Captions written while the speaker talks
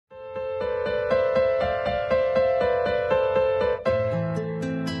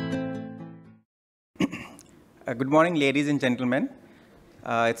Good morning, ladies and gentlemen.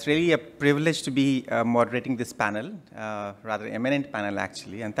 It's really a privilege to be moderating this panel, rather eminent panel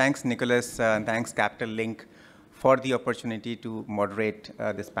actually. And thanks, Nicholas, and thanks, Capital Link, for the opportunity to moderate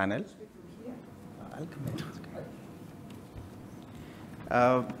this panel.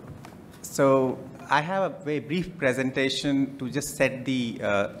 So I have a very brief presentation to just set the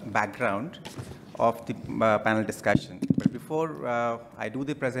background of the panel discussion. But before I do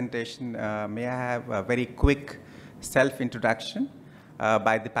the presentation, may I have a very quick self-introduction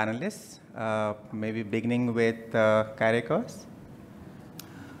by the panelists, maybe beginning with Kyriacos.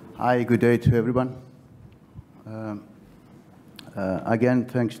 Hi, good day to everyone. Again,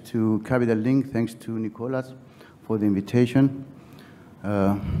 thanks to Capital Link, thanks to Nicholas for the invitation.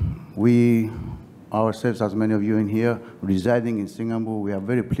 We ourselves, as many of you in here, residing in Singapore, we are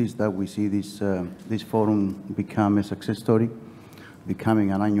very pleased that we see this forum become a success story,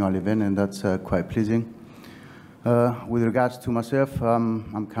 becoming an annual event, and that's quite pleasing. With regards to myself,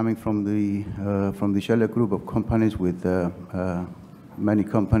 I'm coming from the Shell group of companies with many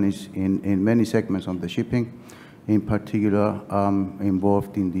companies in many segments of the shipping. In particular, I'm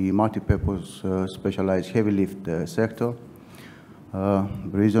involved in the multi-purpose specialized heavy lift sector. The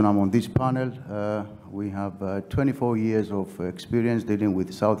reason I'm on this panel, we have 24 years of experience dealing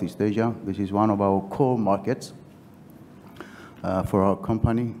with Southeast Asia. This is one of our core markets for our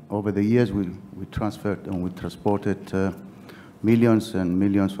company. Over the years, we transferred and we transported millions and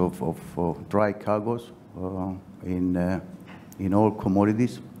millions of dry cargoes in all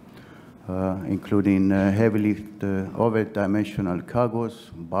commodities, including heavy lift, over-dimensional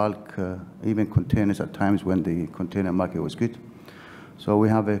cargoes, bulk, even containers at times when the container market was good. So we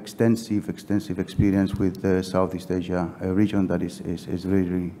have extensive experience with Southeast Asia, a region that is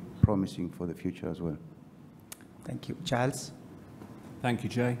really promising for the future as well. Thank you. Charles? Thank you,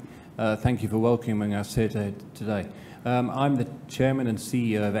 Jay. Thank you for welcoming us here today. I'm the chairman and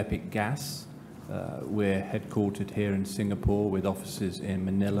CEO of Epic Gas. We're headquartered here in Singapore with offices in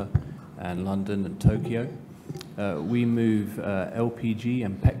Manila and London and Tokyo. We move LPG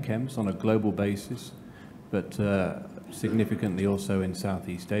and petchems on a global basis, but significantly also in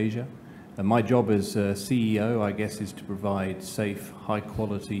Southeast Asia. And my job as CEO, I guess, is to provide safe,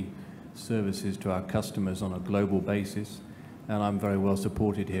 high-quality services to our customers on a global basis. And I'm very well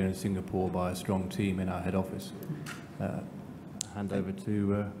supported here in Singapore by a strong team in our head office. Hand over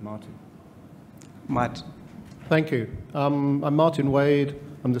to Martyn. Martyn. Thank you. I'm Martyn Wade.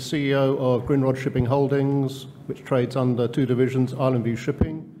 I'm the CEO of Grindrod Shipping Holdings, which trades under two divisions, Island View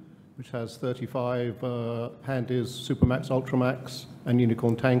Shipping, which has 35 Handies, Supermax, Ultramax, and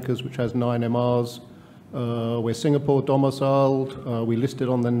Unicorn Tankers, which has 9 MRs. We're Singapore domiciled. We listed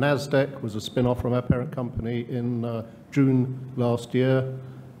on the NASDAQ, was a spin-off from our parent company in June last year.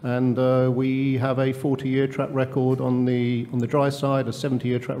 And we have a 40-year track record on the dry side, a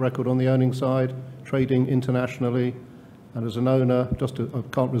 70-year track record on the earnings side, trading internationally. And as an owner, I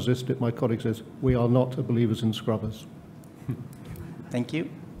can't resist it, my colleague says, we are not believers in scrubbers. Thank you.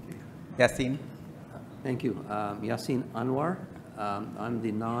 Yaseen. Thank you. Yaseen Anwar. I'm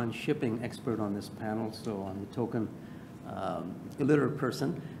the non-shipping expert on this panel, so I'm the token illiterate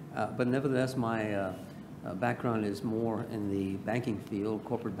person. But nevertheless, my background is more in the banking field,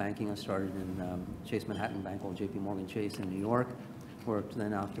 corporate banking. I started in Chase Manhattan Bank, or JP Morgan Chase in New York. Worked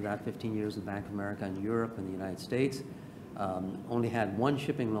then after that 15 years with Bank of America in Europe and the United States. Only had one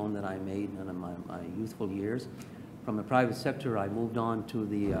shipping loan that I made in my youthful years. From the private sector, I moved on to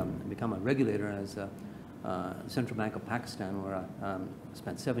become a regulator as Central Bank of Pakistan, where I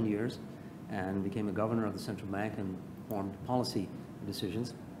spent 7 years and became a governor of the central bank and formed policy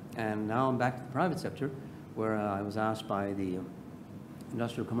decisions. And now I'm back to the private sector, where I was asked by the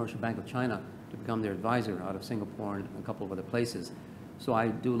Industrial Commercial Bank of China to become their advisor out of Singapore and a couple of other places. So I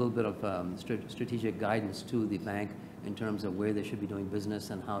do a little bit of strategic guidance to the bank in terms of where they should be doing business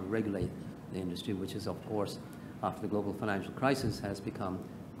and how to regulate the industry, which is, of course, after the global financial crisis, has become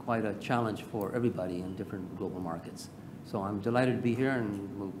quite a challenge for everybody in different global markets. So I'm delighted to be here,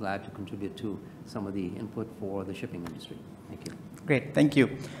 and we're glad to contribute to some of the input for the shipping industry. Thank you. Great, thank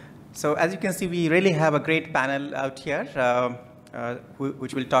you. So as you can see, we really have a great panel out here,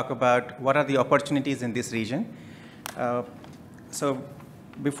 which will talk about what are the opportunities in this region. So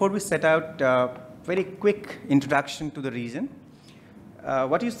before we set out, very quick introduction to the region.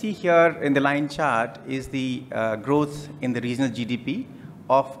 What you see here in the line chart is the growth in the regional GDP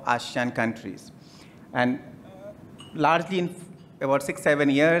of ASEAN countries. And largely in about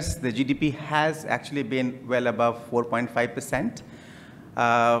 6-7 years, the GDP has actually been well above 4.5%.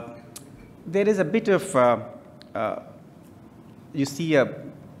 There is a bit of, you see a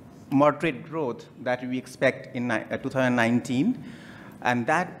moderate growth that we expect in 2019. And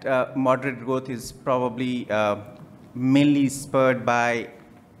that moderate growth is probably mainly spurred by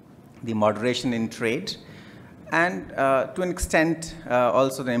the moderation in trade, and to an extent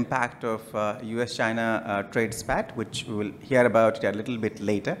also the impact of US-China trade spat, which we will hear about a little bit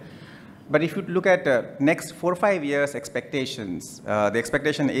later. But if you look at next 4 or 5 years expectations, the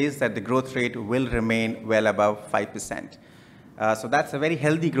expectation is that the growth rate will remain well above 5%. So that's a very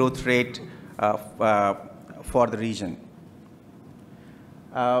healthy growth rate for the region.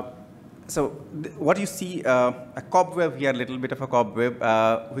 So what you see, a cobweb here, a little bit of a cobweb,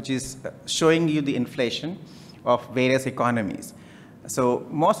 which is showing you the inflation of various economies. So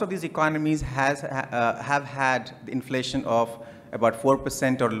most of these economies have had the inflation of about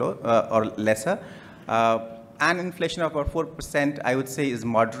 4% or lesser. And inflation of about 4%, I would say, is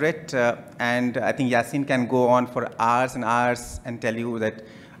moderate. And I think Yaseen can go on for hours and hours and tell you that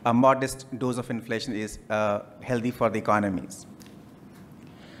a modest dose of inflation is healthy for the economies.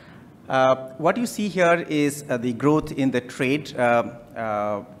 What you see here is the growth in the trade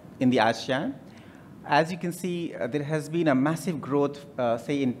in the ASEAN. As you can see, there has been a massive growth,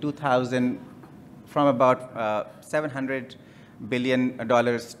 say in 2000, from about $700 billion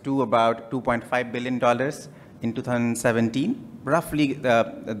to about $2.5 billion in 2017. Roughly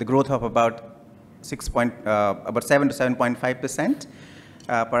the growth of about 7 to 7.5%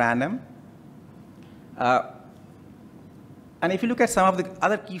 per annum. And if you look at some of the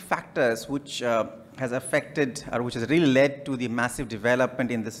other key factors which has affected or which has really led to the massive development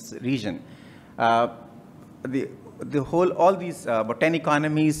in this region, all these about 10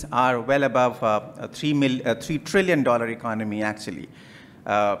 economies are well above $3 trillion economy actually.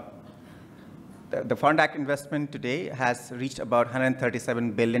 The foreign direct investment today has reached about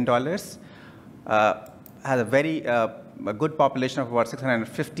 $137 billion, has a very a good population of about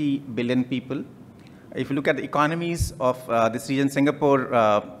 650 billion people. If you look at the economies of this region,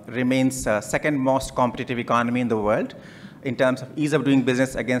 Singapore remains second most competitive economy in the world. In terms of ease of doing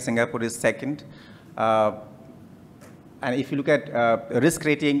business, again, Singapore is second. And if you look at risk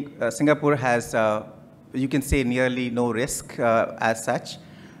rating, Singapore has, you can say, nearly no risk as such.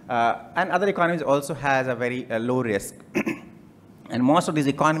 And other economies also has a very low risk. And most of these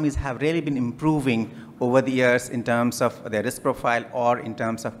economies have really been improving over the years in terms of their risk profile or in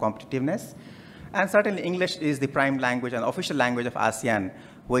terms of competitiveness. And certainly English is the prime language and official language of ASEAN,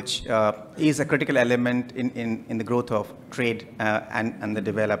 which is a critical element in the growth of trade and the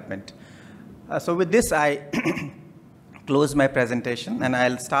development. So with this, I close my presentation, and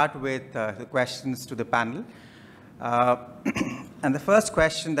I'll start with the questions to the panel. And the first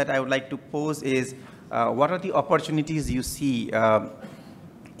question that I would like to pose is, what are the opportunities you see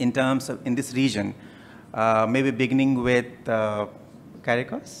in terms of in this region? Maybe beginning with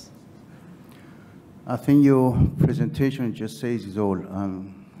Kyriacos? I think your presentation just says it all.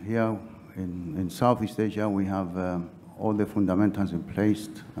 Here in Southeast Asia, we have all the fundamentals in place.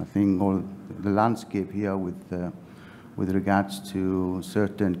 I think all the landscape here with regards to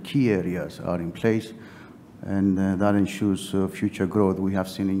certain key areas are in place, and that ensures future growth. We have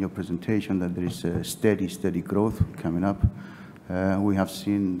seen in your presentation that there is a steady growth coming up. We have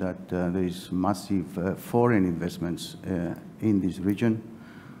seen that there is massive foreign investments in this region.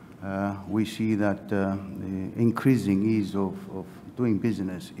 We see that the increasing ease of doing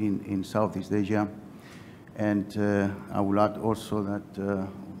business in Southeast Asia. And I will add also that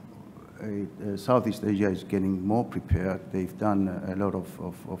Southeast Asia is getting more prepared. They've done a lot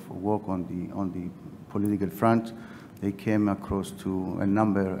of work on the political front. They came across to a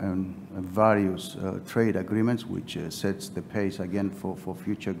number and various trade agreements, which sets the pace again for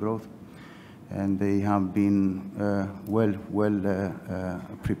future growth. And they have been well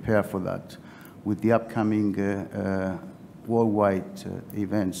prepared for that. With the upcoming worldwide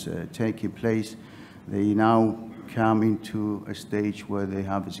events taking place, they now come into a stage where they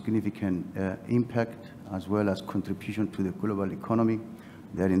have a significant impact as well as contribution to the global economy.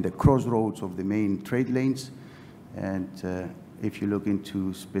 They're in the crossroads of the main trade lanes. And if you look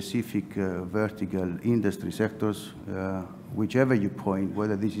into specific vertical industry sectors, whichever you point,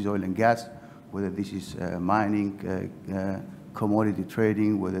 whether this is oil and gas, whether this is mining, commodity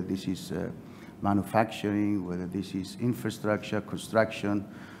trading, whether this is manufacturing, whether this is infrastructure, construction,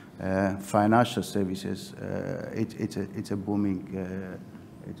 financial services, it's a booming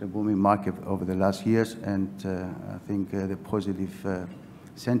market over the last years, and I think the positive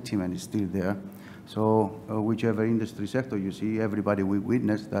sentiment is still there. So whichever industry sector you see, everybody will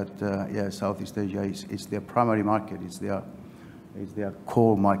witness that, yeah, Southeast Asia is their primary market, it's their is their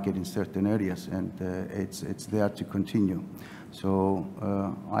core market in certain areas, and it's there to continue. So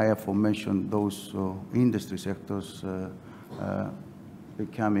I have mentioned those industry sectors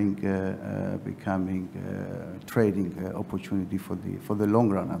becoming trading opportunity for the long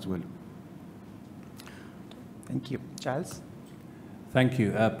run as well. Thank you. Charles? Thank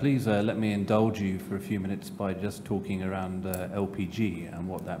you. Please let me indulge you for a few minutes by just talking around LPG and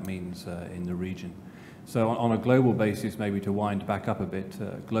what that means in the region. So on a global basis, maybe to wind back up a bit,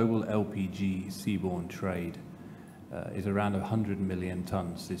 global LPG seaborne trade is around 100 million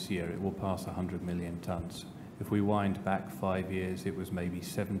tons this year. It will pass 100 million tons. If we wind back 5 years, it was maybe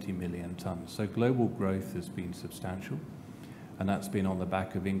 70 million tons. So global growth has been substantial, and that's been on the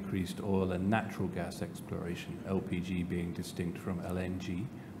back of increased oil and natural gas exploration, LPG being distinct from LNG,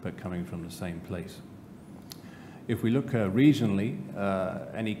 but coming from the same place. If we look regionally,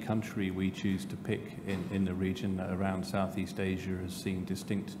 any country we choose to pick in the region around Southeast Asia has seen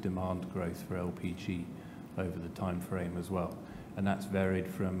distinct demand growth for LPG over the time frame as well. And that's varied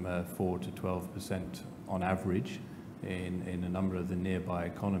from 4 to 12% on average in a number of the nearby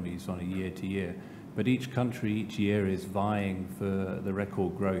economies on a year-to-year. But each country each year is vying for the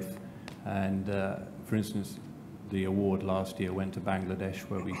record growth. And for instance, the award last year went to Bangladesh,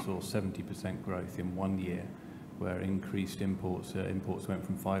 where we saw 70% growth in 1 year, where increased imports went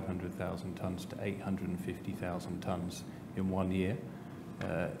from 500,000 tons to 850,000 tons in 1 year.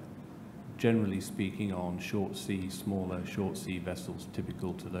 Generally speaking, on short sea, smaller short sea vessels,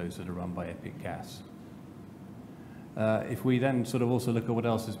 typical to those that are run by Epic Gas. If we then sort of also look at what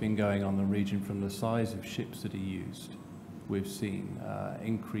else has been going on in the region from the size of ships that are used, we've seen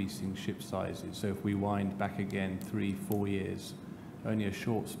increasing ship sizes. So if we wind back again 3-4 years, only a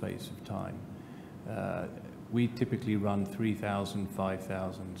short space of time, we typically run 3,000,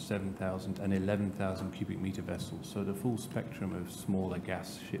 5,000, 7,000 and 11,000 cubic meter vessels. So the full spectrum of smaller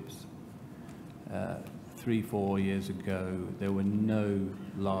gas ships. 3-4 years ago, there were no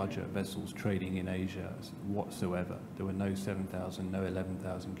larger vessels trading in Asia whatsoever. There were no 7,000, no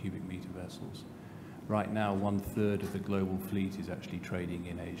 11,000 cubic meter vessels. Right now, 1/3 of the global fleet is actually trading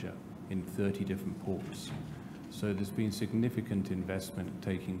in Asia, in 30 different ports. So there's been significant investment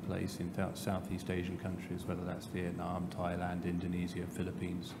taking place in Southeast Asian countries, whether that's Vietnam, Thailand, Indonesia,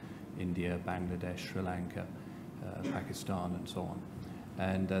 Philippines, India, Bangladesh, Sri Lanka, Pakistan, and so on.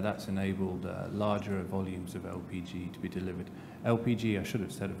 And that's enabled larger volumes of LPG to be delivered. LPG, I should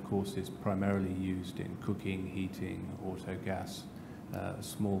have said, of course, is primarily used in cooking, heating, auto gas,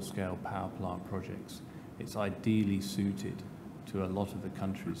 small-scale power plant projects. It's ideally suited to a lot of the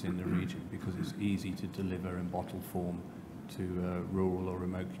countries in the region because it's easy to deliver in bottle form to rural or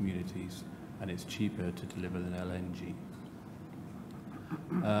remote communities, and it's cheaper to deliver than LNG.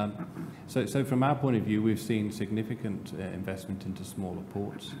 So from our point of view, we've seen significant investment into smaller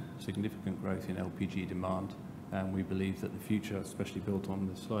ports, significant growth in LPG demand, and we believe that the future, especially built on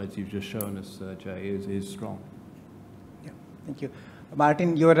the slides you've just shown us, Jay, is strong. Yeah, thank you.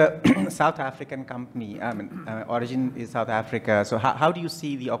 Martyn, you're a South African company. I mean, origin is South Africa. So how do you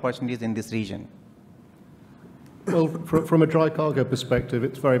see the opportunities in this region? Well, from a dry cargo perspective,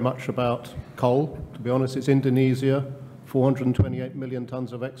 it's very much about coal. To be honest, it's Indonesia, 428 million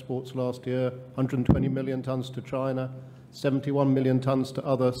tons of exports last year, 120 million tons to China, 71 million tons to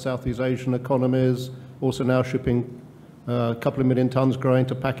other Southeast Asian economies, also now shipping a couple of million tons growing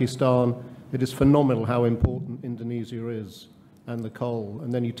to Pakistan. It is phenomenal how important Indonesia is, and the coal.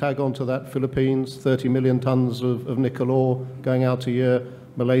 And then you tag onto that Philippines, 30 million tons of nickel ore going out a year.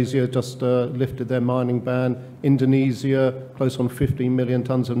 Malaysia just lifted their mining ban. Indonesia, close on 15 million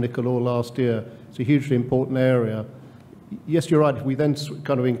tons of nickel ore last year. It's a hugely important area. Yes, you're right. If we then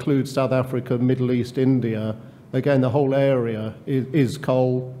kind of include South Africa, Middle East, India, again, the whole area is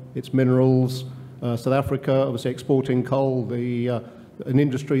coal, it's minerals. South Africa, obviously exporting coal. An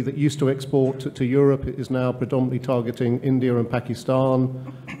industry that used to export to Europe is now predominantly targeting India and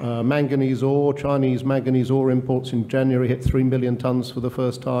Pakistan. Manganese ore, Chinese manganese ore imports in January hit 3 million tons for the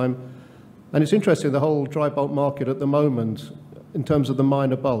first time. And it's interesting, the whole dry bulk market at the moment, in terms of the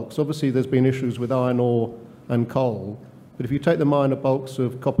minor bulks, obviously there's been issues with iron ore and coal. But if you take the minor bulks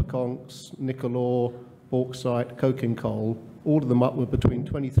of copper conch, nickel ore, bauxite, coking coal, all of them up were between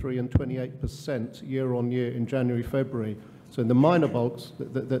 23 and 28% year on year in January, February. So in the minor bulks,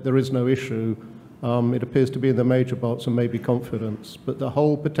 there is no issue. It appears to be in the major bulks and maybe confidence. But the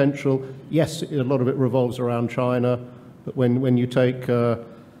whole potential, yes, a lot of it revolves around China. But when you take,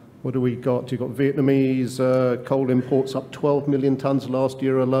 what do we got? You've got Vietnamese coal imports up 12 million tons last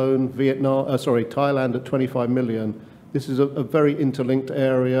year alone. Thailand at 25 million. This is a very interlinked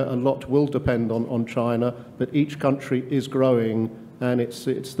area. A lot will depend on China, but each country is growing, and it's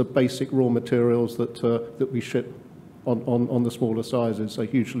the basic raw materials that we ship on the smaller sizes, so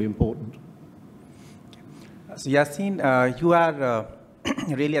hugely important. So Yaseen, you are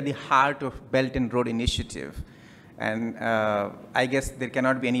really at the heart of Belt and Road Initiative, and I guess there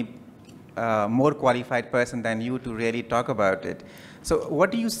cannot be any more qualified person than you to really talk about it. So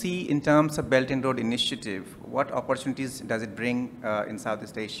what do you see in terms of Belt and Road Initiative? What opportunities does it bring in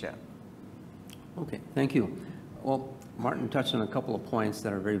Southeast Asia? Okay, thank you. Well, Martyn touched on a couple of points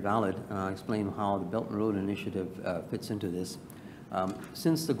that are very valid, and I'll explain how the Belt and Road Initiative fits into this.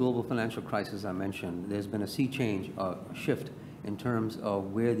 Since the global financial crisis I mentioned, there's been a sea change, a shift in terms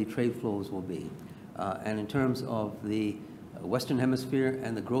of where the trade flows will be, and in terms of the Western Hemisphere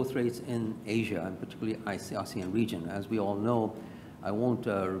and the growth rates in Asia, and particularly ASEAN region. As we all know, I won't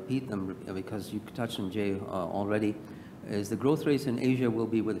repeat them because you touched on Jay already, is the growth rates in Asia will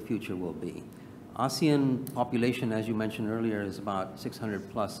be where the future will be. ASEAN population, as you mentioned earlier, is about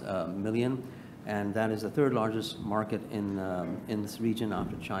 600+ million, and that is the third largest market in this region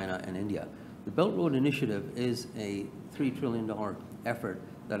after China and India. The Belt Road Initiative is a $3 trillion effort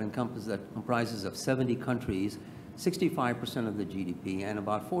that comprises of 70 countries, 65% of the GDP, and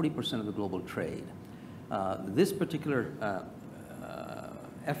about 40% of the global trade. This particular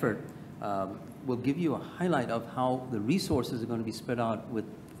effort will give you a highlight of how the resources are going to be spread out with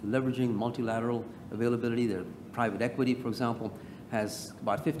leveraging multilateral availability. The private equity, for example, has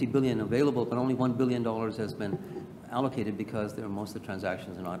about $50 billion available, but only $1 billion has been allocated because most of the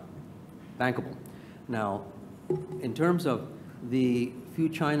transactions are not bankable. Now, in terms of the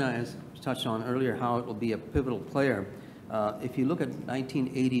China, as touched on earlier, how it will be a pivotal player, if you look at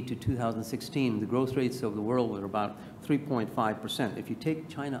 1980 to 2016, the growth rates of the world were about 3.5%. If you take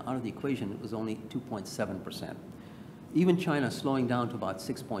China out of the equation, it was only 2.7%. Even China slowing down to about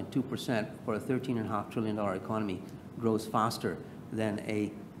 6.2% for a $13.5 trillion economy grows faster than a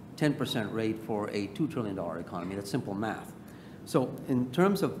 10% rate for a $2 trillion economy. That's simple math. So in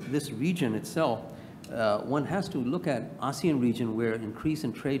terms of this region itself, one has to look at ASEAN region where an increase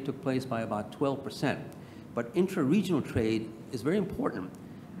in trade took place by about 12%. But intra-regional trade is very important,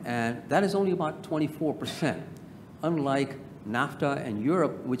 and that is only about 24%, unlike NAFTA and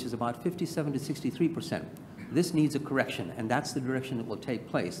Europe, which is about 57 to 63%. This needs a correction, and that's the direction that will take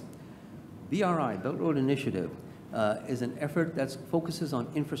place. BRI, Belt Road Initiative, is an effort that focuses on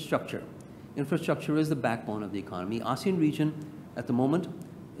infrastructure. Infrastructure is the backbone of the economy. ASEAN region at the moment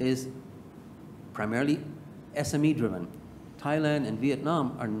is primarily SME-driven. Thailand and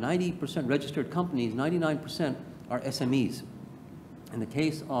Vietnam are 90% registered companies, 99% are SMEs. In the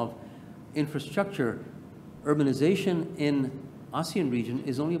case of infrastructure, urbanization in ASEAN region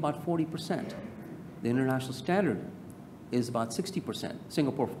is only about 40%. The international standard is about 60%.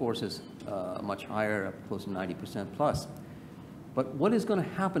 Singapore, of course, is much higher, close to 90% plus. But what is going to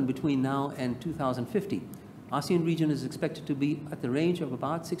happen between now and 2050? ASEAN region is expected to be at the range of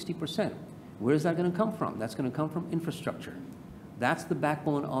about 60%. Where is that going to come from? That's going to come from infrastructure. That's the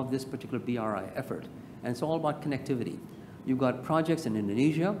backbone of this particular BRI effort. And it's all about connectivity. You've got projects in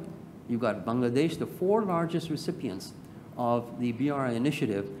Indonesia. You've got Bangladesh. The four largest recipients of the BRI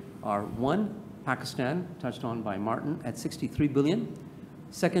initiative are, one, Pakistan, touched on by Martyn, at 63 billion.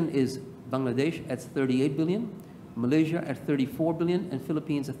 Second is Bangladesh at 38 billion. Malaysia at 34 billion, and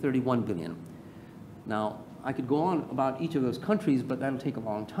Philippines at 31 billion. Now, I could go on about each of those countries, but that'll take a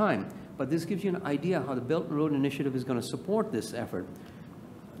long time. But this gives you an idea how the Belt and Road Initiative is going to support this effort.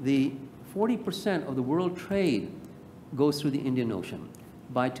 The 40% of the world trade goes through the Indian Ocean.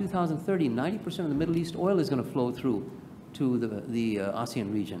 By 2030, 90% of the Middle East oil is going to flow through to the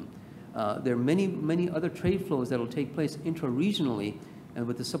ASEAN region. There are many, many other trade flows that will take place intra-regionally and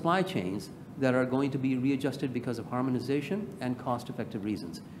with the supply chains that are going to be readjusted because of harmonization and cost-effective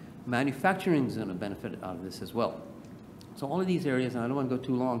reasons. Manufacturing is going to benefit out of this as well. So all of these areas, and I don't want to go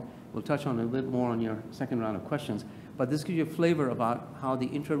too long, we'll touch on a little bit more on your second round of questions, but this gives you a flavor about how the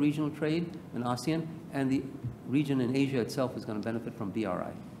intra-regional trade in ASEAN and the region in Asia itself is going to benefit from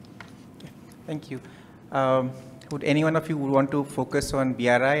BRI. Thank you. Would any one of you want to focus on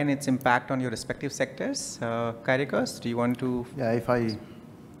BRI and its impact on your respective sectors? Kyriacos, do you want to? Yeah, if I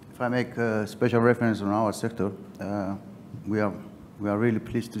make a special reference on our sector, we are really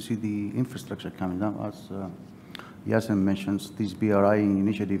pleased to see the infrastructure coming down. As Yaseen mentions, this BRI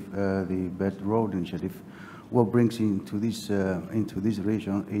initiative, the Belt Road Initiative, what brings into this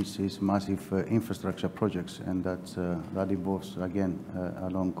region is massive infrastructure projects, and that involves again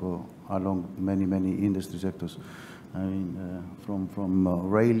along many industry sectors. I mean, from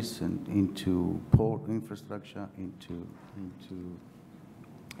rails and into port infrastructure, into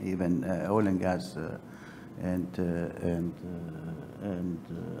even oil and gas and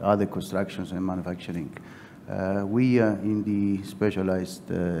other constructions and manufacturing. We are in the specialized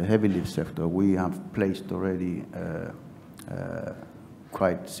heavy lift sector. We have placed already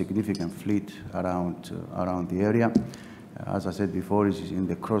quite significant fleet around the area. As I said before, it is in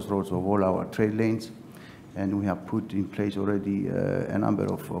the crossroads of all our trade lanes, and we have put in place already a number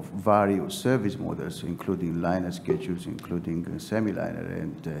of various service models, including liner schedules, including semi-liner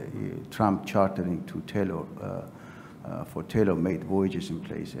and tramp chartering to tailor for tailor-made voyages in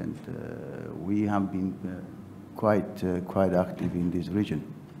place, and we have been quite active in this region.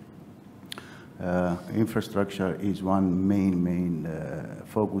 Infrastructure is one main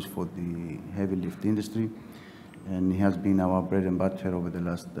focus for the heavy lift industry, and it has been our bread and butter over the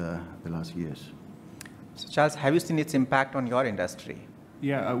last years. So Charles, have you seen its impact on your industry?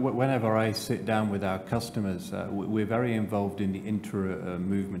 Yeah, whenever I sit down with our customers, we're very involved in the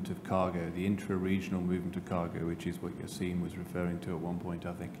intra-movement of cargo, the intra-regional movement of cargo, which is what Yaseen was referring to at one point,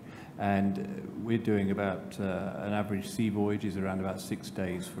 I think. And we're doing about, an average sea voyage is around about 6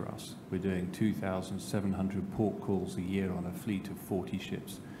 days for us. We're doing 2,700 port calls a year on a fleet of 40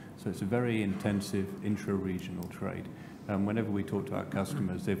 ships. So it's a very intensive intra-regional trade. And whenever we talk to our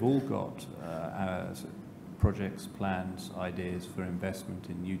customers, they've all got projects, plans, ideas for investment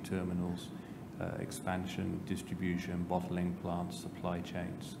in new terminals, expansion, distribution, bottling plants, supply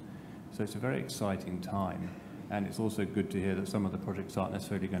chains. So it's a very exciting time. And it's also good to hear that some of the projects aren't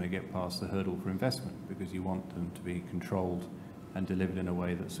necessarily going to get past the hurdle for investment, because you want them to be controlled and delivered in a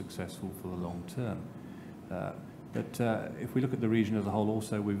way that's successful for the long term. But if we look at the region as a whole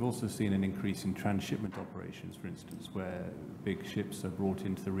also, we've also seen an increase in transshipment operations, for instance, where big ships are brought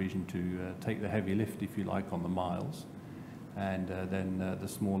into the region to take the heavy lift, if you like, on the miles. And then the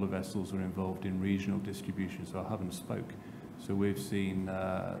smaller vessels are involved in regional distribution, so hub and spoke. So we've seen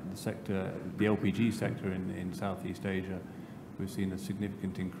the sector, the LPG sector in Southeast Asia, we've seen a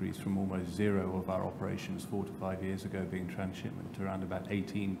significant increase from almost zero of our operations 4 to 5 years ago being transshipment to around about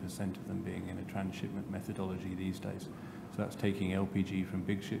 18% of them being in a transshipment methodology these days. So that's taking LPG from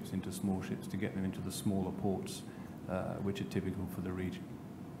big ships into small ships to get them into the smaller ports, which are typical for the region.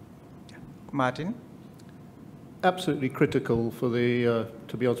 Martyn? Absolutely critical for the,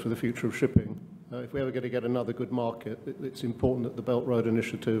 to be honest, for the future of shipping. If we're ever going to get another good market, it's important that the Belt Road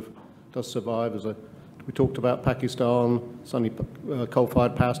Initiative does survive. We talked about Pakistan, suddenly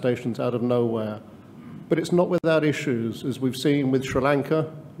coal-fired power stations out of nowhere. But it's not without issues, as we've seen with Sri Lanka,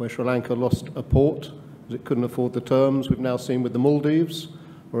 where Sri Lanka lost a port because it couldn't afford the terms. We've now seen with the Maldives,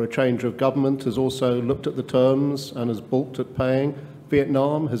 where a change of government has also looked at the terms and has balked at paying.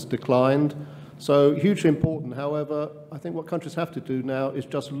 Vietnam has declined. So hugely important. However, I think what countries have to do now is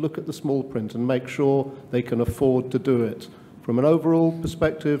just look at the small print and make sure they can afford to do it. From an overall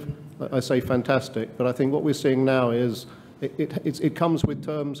perspective, I say fantastic, but I think what we're seeing now is it comes with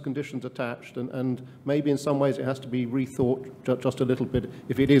terms, conditions attached, and maybe in some ways it has to be rethought just a little bit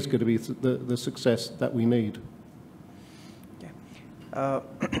if it is going to be the success that we need. Yeah.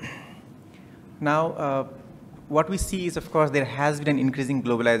 Now, what we see is, of course, there has been an increasing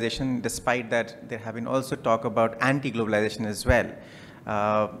globalization. Despite that, there have been also talk about anti-globalization as well.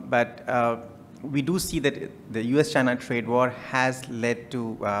 But we do see that the US-China trade war has led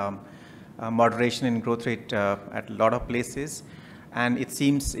to moderation in growth rate at a lot of places, and it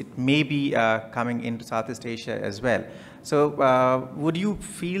seems it may be coming into Southeast Asia as well. So would you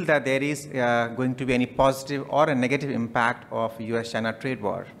feel that there is going to be any positive or a negative impact of US-China trade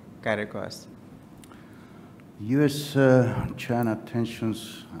war? Kyriacos. US-China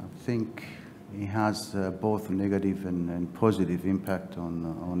tensions, I think it has both negative and positive impact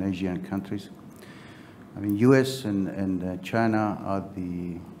on Asian countries. I mean, US and China are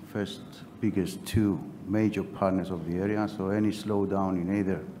the first biggest two major partners of the area, so any slowdown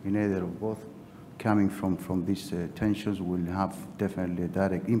in either or both coming from these tensions will have definitely a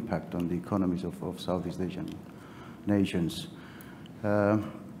direct impact on the economies of Southeast Asian nations.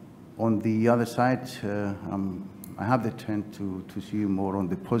 On the other side, I have the trend to see more on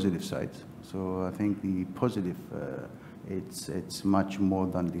the positive side. So I think the positive, it's much more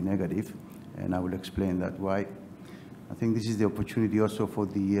than the negative, and I will explain that why. I think this is the opportunity also for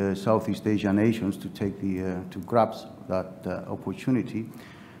the Southeast Asian nations to take to grasp that opportunity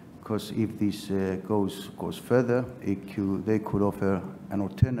because if this goes further, they could offer an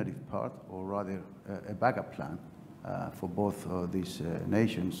alternative path, or rather a backup plan for both these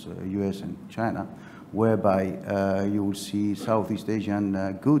nations, US and China, whereby you will see Southeast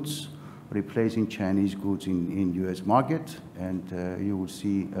Asian goods replacing Chinese goods in US market, and you will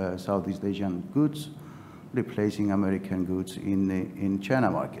see Southeast Asian goods replacing American goods in China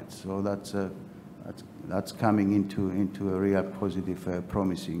market. So that's coming into a real positive,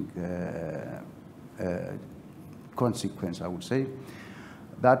 promising consequence, I would say.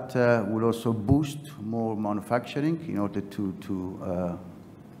 That will also boost more manufacturing in order to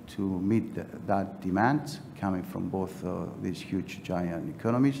meet that demand coming from both these huge giant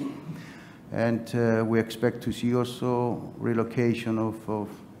economies. And we expect to see also relocation of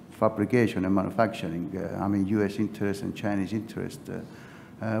fabrication and manufacturing. I mean, US interest and Chinese interest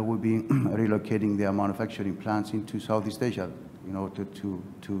will be relocating their manufacturing plants into Southeast Asia in order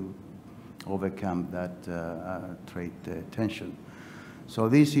to overcome that trade tension. So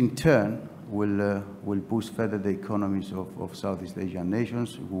this in turn will boost further the economies of Southeast Asian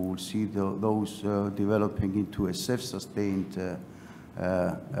nations. We will see those developing into a self-sustained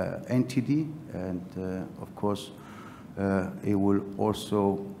entity, and of course it will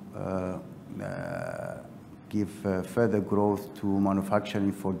also give further growth to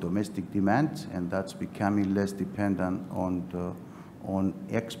manufacturing for domestic demand, and that's becoming less dependent on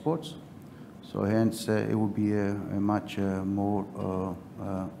exports. So hence it will be a much more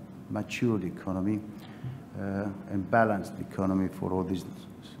matured economy and balanced economy for all these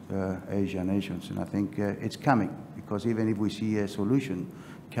Asian nations. And I think it's coming, because even if we see a solution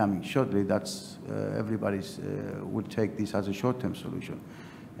coming shortly, that's everybody's will take this as a short-term solution.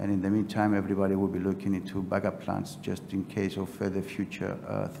 And in the meantime, everybody will be looking into backup plans just in case of further future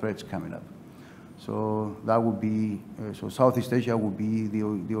threats coming up. So that would be, so Southeast Asia would be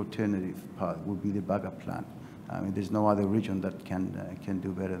the alternative part, would be the backup plan. I mean, there's no other region that can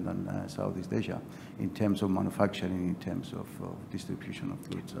do better than Southeast Asia in terms of manufacturing, in terms of distribution of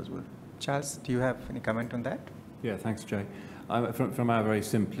goods as well. Charles, do you have any comment on that? Yeah, thanks, Jay. From our very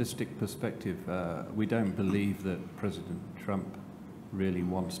simplistic perspective, we don't believe that President Trump really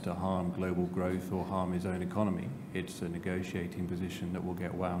wants to harm global growth or harm his own economy. It's a negotiating position that will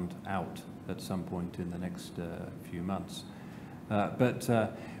get wound out at some point in the next few months. But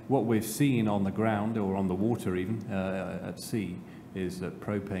what we've seen on the ground, or on the water even, at sea, is that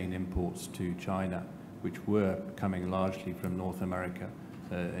propane imports to China, which were coming largely from North America,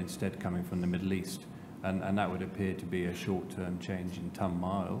 instead coming from the Middle East. And that would appear to be a short-term change in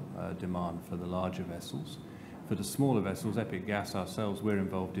ton-mile demand for the larger vessels. For the smaller vessels, Epic Gas ourselves, we're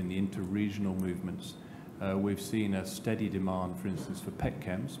involved in the inter-regional movements. We've seen a steady demand, for instance, for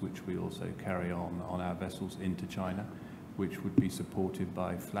petchems, which we also carry on our vessels into China, which would be supported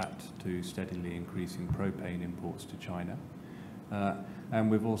by flat to steadily increasing propane imports to China.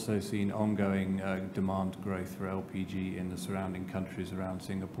 And we've also seen ongoing demand growth for LPG in the surrounding countries around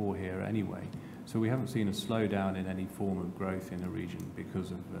Singapore here anyway. So we haven't seen a slowdown in any form of growth in the region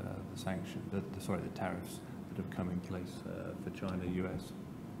because of the tariffs that have come in place for China, US.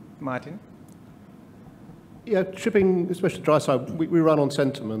 Martyn? Yeah, shipping, especially dry side, we run on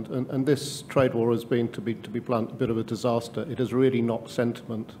sentiment, and this trade war has been, to be blunt, a bit of a disaster. It has really knocked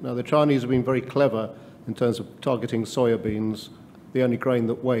sentiment. Now, the Chinese have been very clever in terms of targeting soybeans, the only grain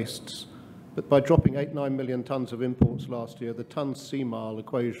that wastes. But by dropping 8-9 million tons of imports last year, the ton sea mile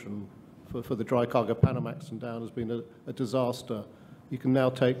equation for the dry cargo Panamax and down has been a disaster. You can now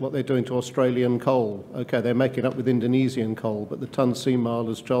take what they're doing to Australian coal. Okay, they're making up with Indonesian coal, but the ton sea mile,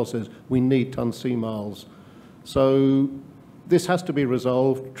 as Charles says, we need ton sea miles. So this has to be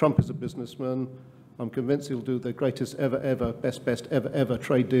resolved. Trump is a businessman. I'm convinced he'll do the greatest ever, best ever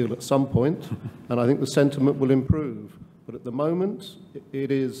trade deal at some point, and I think the sentiment will improve. But at the moment,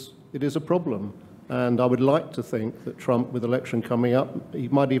 it is a problem. And I would like to think that Trump, with election coming up, he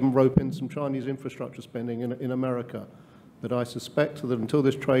might even rope in some Chinese infrastructure spending in America. But I suspect that until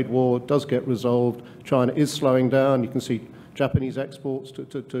this trade war does get resolved, China is slowing down. You can see Japanese exports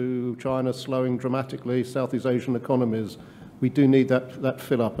to China slowing dramatically, Southeast Asian economies. We do need that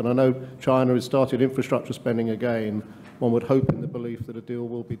fill-up. And I know China has started infrastructure spending again. One would hope in the belief that a deal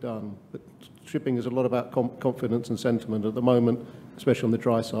will be done. But shipping is a lot about confidence and sentiment. At the moment, especially on the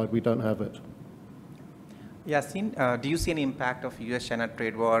dry side, we don't have it. Yaseen, do you see any impact of US-China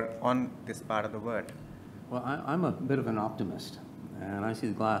trade war on this part of the world? Well, I'm a bit of an optimist, and I see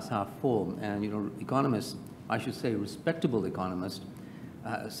the glass half full. And, you know, economists, I should say respectable economists,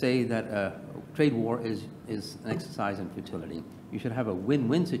 say that trade war is an exercise in futility. You should have a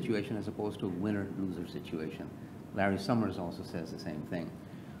win-win situation as opposed to a winner-loser situation. Larry Summers also says the same thing.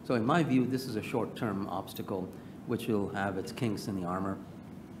 So in my view, this is a short-term obstacle which will have its kinks in the armor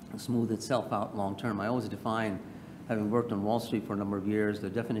and smooth itself out long-term. I always define, having worked on Wall Street for a number of years, the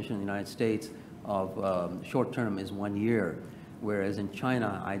definition in the United States of short-term is 1 year, whereas in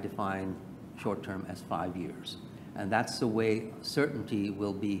China, I define short-term as 5 years. And that's the way certainty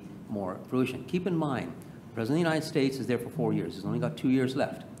will be more fruition. Keep in mind, the President of the United States is there for 4 years. He's only got 2 years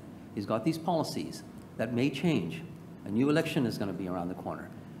left. He's got these policies that may change. A new election is going to be around the corner.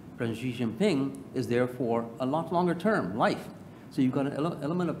 President Xi Jinping is there for a lot longer term, life. So you've got an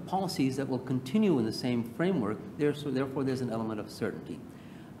element of policies that will continue in the same framework. Therefore, there's an element of certainty.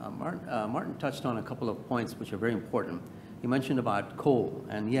 Martyn touched on a couple of points which are very important. He mentioned about coal,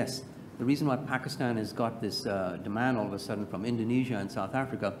 and yes, the reason why Pakistan has got this demand all of a sudden from Indonesia and South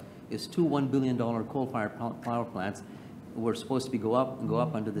Africa is 2 $1 billion coal-fired power plants were supposed to go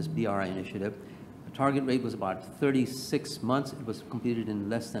up under this BRI initiative. The target rate was about 36 months. It was completed in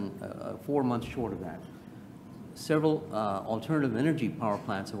less than 4 months short of that. Several alternative energy power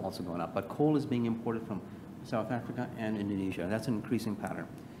plants have also gone up, but coal is being imported from South Africa and Indonesia. That's an increasing pattern.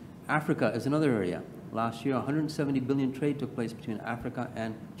 Africa is another area. Last year, 170 billion trade took place between Africa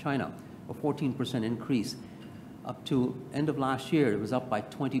and China, a 14% increase. Up to end of last year, it was up by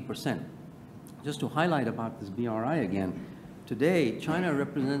 20%. Just to highlight about this BRI again, today, China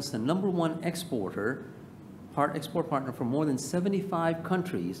represents the #1 export partner for more than 75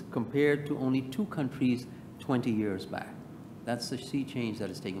 countries compared to only 2 countries 20 years back. That's the sea change that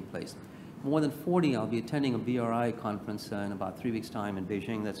is taking place. More than 40, I'll be attending a BRI conference in about 3 weeks' time in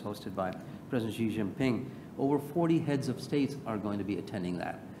Beijing that's hosted by President Xi Jinping. Over 40 heads of states are going to be attending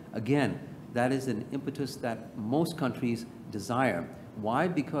that. Again, that is an impetus that most countries desire. Why?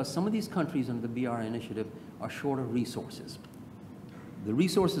 Because some of these countries under the BRI initiative are short of resources. The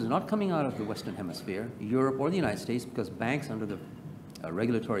resources are not coming out of the Western Hemisphere, Europe, or the United States, because banks under the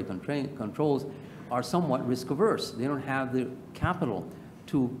regulatory controls are somewhat risk-averse. They don't have the capital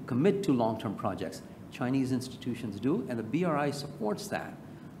to commit to long-term projects. Chinese institutions do, and the BRI supports that.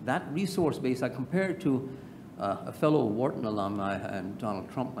 That resource base, I compare it to a fellow Wharton alumni, and Donald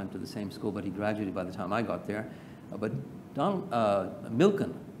Trump went to the same school, but he graduated by the time I got there. But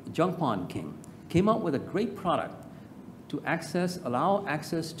Milken, Junk Bond King, came out with a great product to allow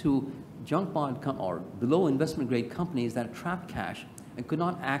access to junk bond or below investment grade companies that trapped cash and could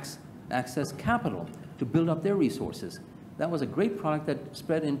not access capital to build up their resources. That was a great product that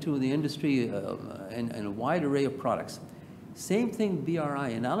spread into the industry in a wide array of products. Same thing,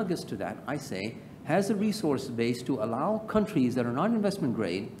 BRI, analogous to that, I say, has a resource base to allow countries that are not investment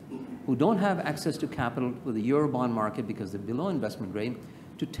grade, who don't have access to capital for the Eurobond market because they're below investment grade,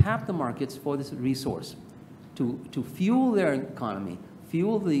 to tap the markets for this resource, to fuel their economy,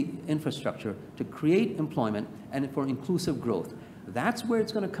 fuel the infrastructure, to create employment, and for inclusive growth. That's where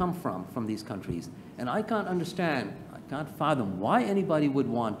it's going to come from these countries. And I can't understand, I can't fathom why anybody would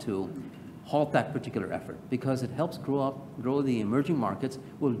want to halt that particular effort, because it helps grow the emerging markets,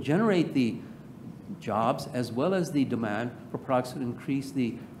 will generate the jobs as well as the demand for products that increase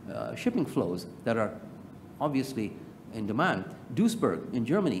the shipping flows that are obviously in demand. Duisburg in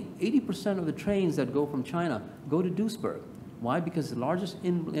Germany, 80% of the trains that go from China go to Duisburg. Why? Because it's the largest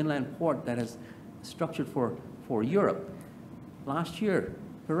inland port that is structured for Europe. Last year,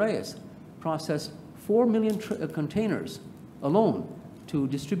 Piraeus processed 4 million containers alone to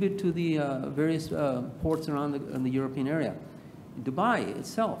distribute to the various ports around in the European area. Dubai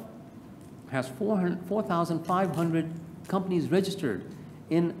itself has 4,500 companies registered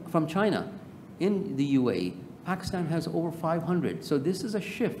from China in the UAE. Pakistan has over 500. So this is a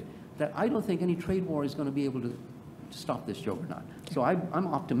shift that I don't think any trade war is going to be able to stop this juggernaut. So I'm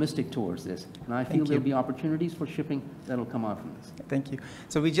optimistic towards this, and I feel there'll be opportunities for shipping that'll come out from this. Thank you.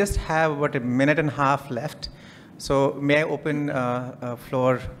 So we just have about 1.5 minutes left. So may I open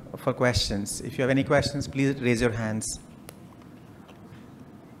floor for questions? If you have any questions, please raise your hands.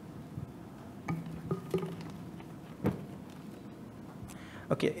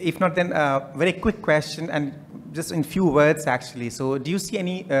 Okay, if not, then very quick question, and just in few words, actually. So do you see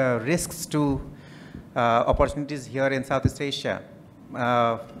any risks to opportunities here in Southeast Asia?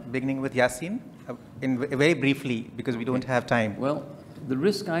 Beginning with Yaseen, very briefly, because we don't have time. Well, the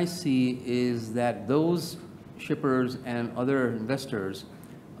risk I see is that those shippers and other investors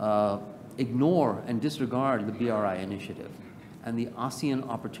ignore and disregard the BRI initiative and the ASEAN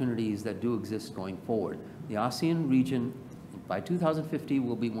opportunities that do exist going forward. The ASEAN region, by 2050,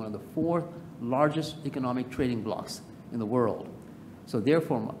 will be one of the 4 largest economic trading blocs in the world. So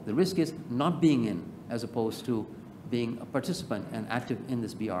therefore, the risk is not being in, as opposed to being a participant and active in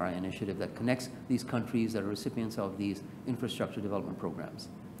this BRI initiative that connects these countries that are recipients of these infrastructure development programs.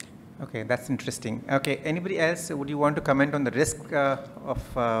 Okay, that's interesting. Okay, anybody else, would you want to comment on the risk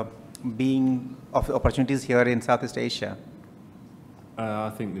of opportunities here in Southeast Asia? I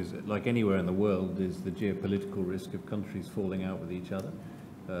think there's, like anywhere in the world, there's the geopolitical risk of countries falling out with each other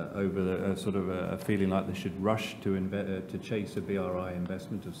over the sort of a feeling like they should rush to chase a BRI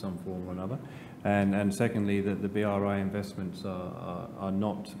investment of some form or another. And secondly, that the BRI investments are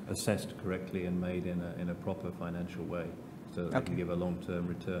not assessed correctly and made in a proper financial way, so that they can give a long-term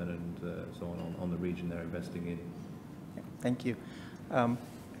return and so on the region they're investing in. Thank you.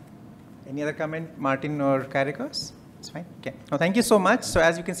 Any other comment, Martyn or Kyriacos? It's fine. Okay. No, thank you so much. So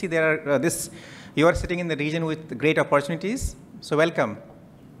as you can see, there are you are sitting in the region with great opportunities. So welcome.